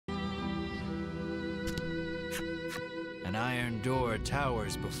An iron door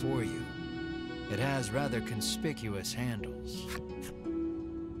towers before you. It has rather conspicuous handles.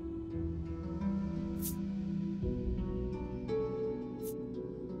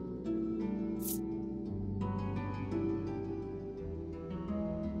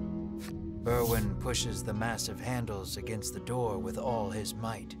 Berwin pushes the massive handles against the door with all his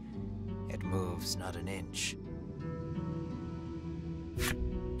might. It moves not an inch.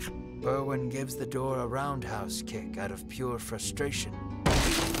 Berwin gives the door a roundhouse kick out of pure frustration.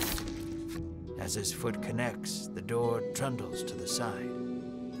 As his foot connects, the door trundles to the side.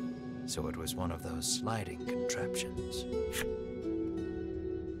 So it was one of those sliding contraptions.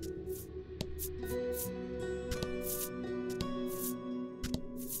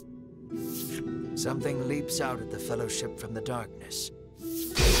 Something leaps out at the Fellowship from the darkness.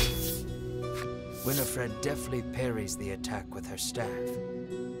 Winifred deftly parries the attack with her staff.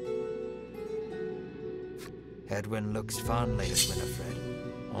 Edwin looks fondly at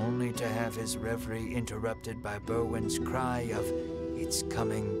Winifred, only to have his reverie interrupted by Berwin's cry of, "It's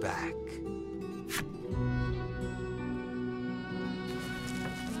coming back."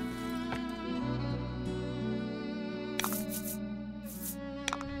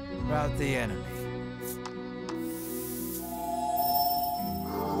 Rout the enemy.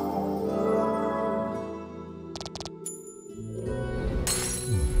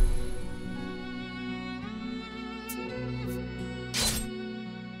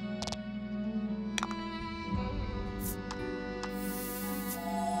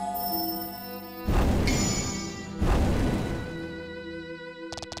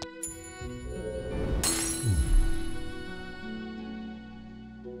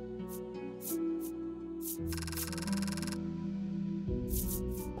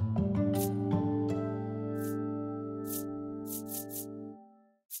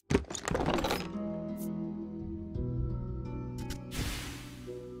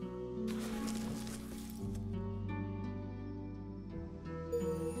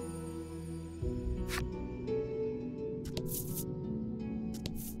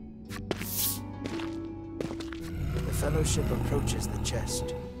 The Fellowship approaches the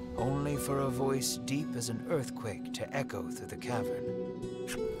chest, only for a voice deep as an earthquake to echo through the cavern.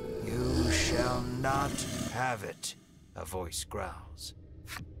 "You shall not have it," a voice growls.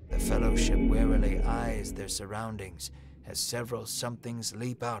 The Fellowship warily eyes their surroundings as several somethings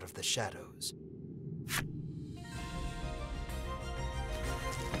leap out of the shadows.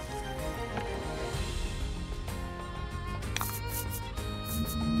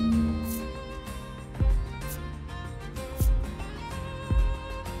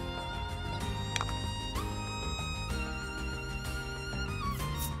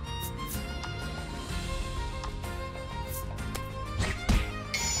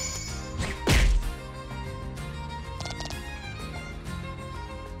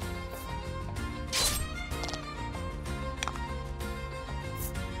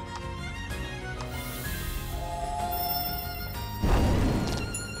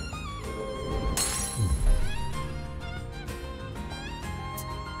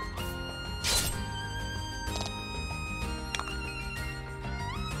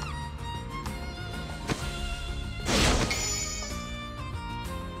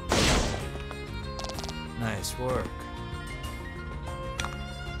 Nice work.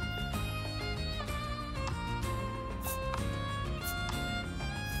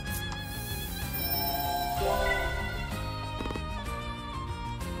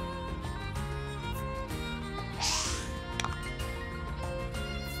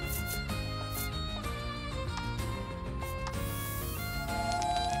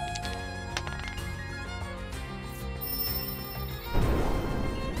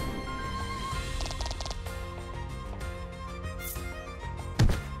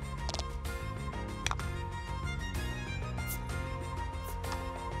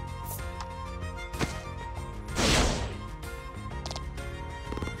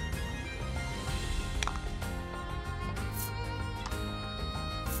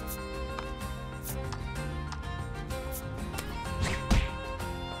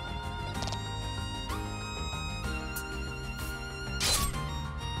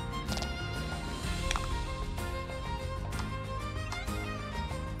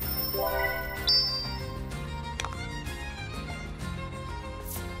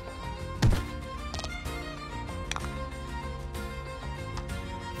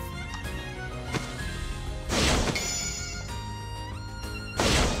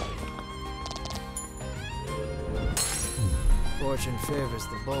 Fortune favors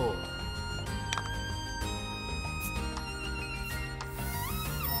the bold.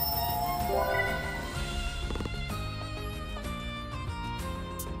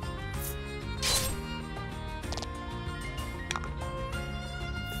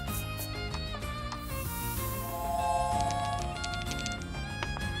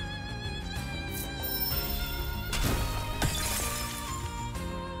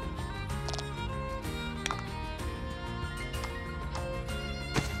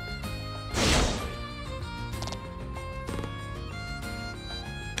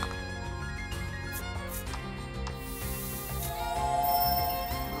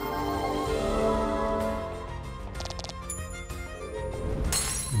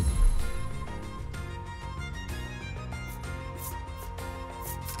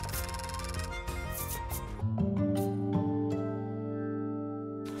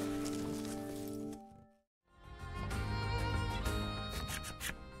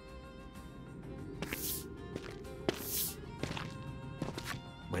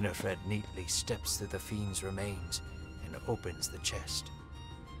 Winifred neatly steps through the fiend's remains and opens the chest.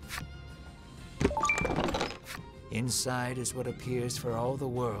 Inside is what appears for all the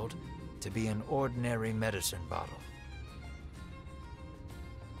world to be an ordinary medicine bottle.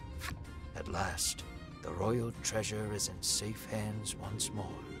 At last, the royal treasure is in safe hands once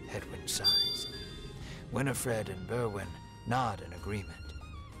more, Hedwin sighs. Winifred and Berwin nod in agreement.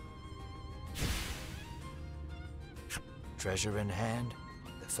 Treasure in hand,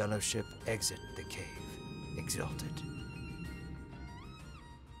 the Fellowship exit the cave, exalted.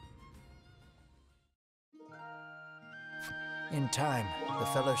 In time, the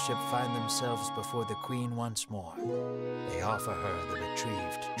Fellowship find themselves before the Queen once more. They offer her the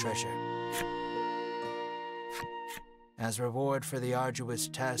retrieved treasure. As reward for the arduous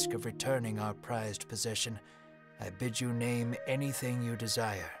task of returning our prized possession, I bid you name anything you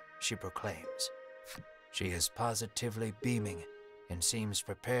desire, she proclaims. She is positively beaming and seems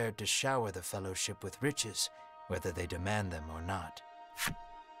prepared to shower the Fellowship with riches, whether they demand them or not.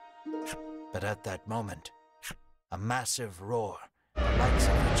 But at that moment, a massive roar, the likes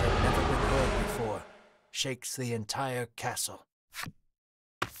of which had never been heard before, shakes the entire castle.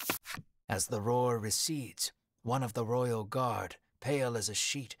 As the roar recedes, one of the royal guard, pale as a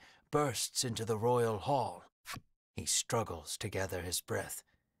sheet, bursts into the royal hall. He struggles to gather his breath.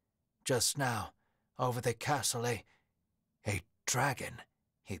 Just now, over the castle, a dragon,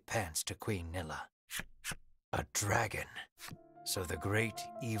 he pants to Queen Nilla. A dragon. So the great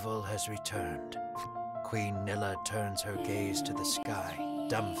evil has returned. Queen Nilla turns her gaze to the sky,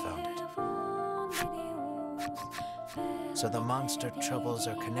 dumbfounded. So the monster troubles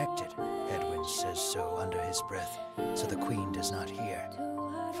are connected, Edwin says so under his breath, so the Queen does not hear.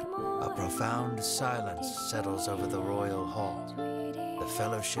 A profound silence settles over the royal hall. The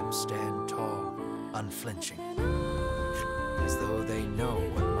Fellowship stand tall, unflinching, as though they know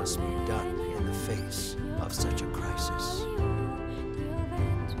what must be done in the face of such a crisis.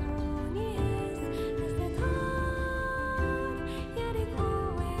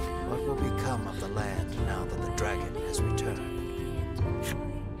 What will become of the land now that the dragon has returned?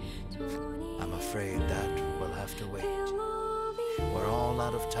 I'm afraid that will have to wait. We're all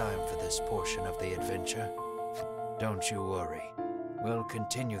out of time for this portion of the adventure. Don't you worry. We'll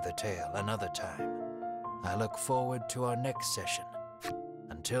continue the tale another time. I look forward to our next session.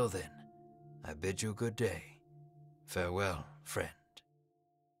 Until then, I bid you good day. Farewell, friend.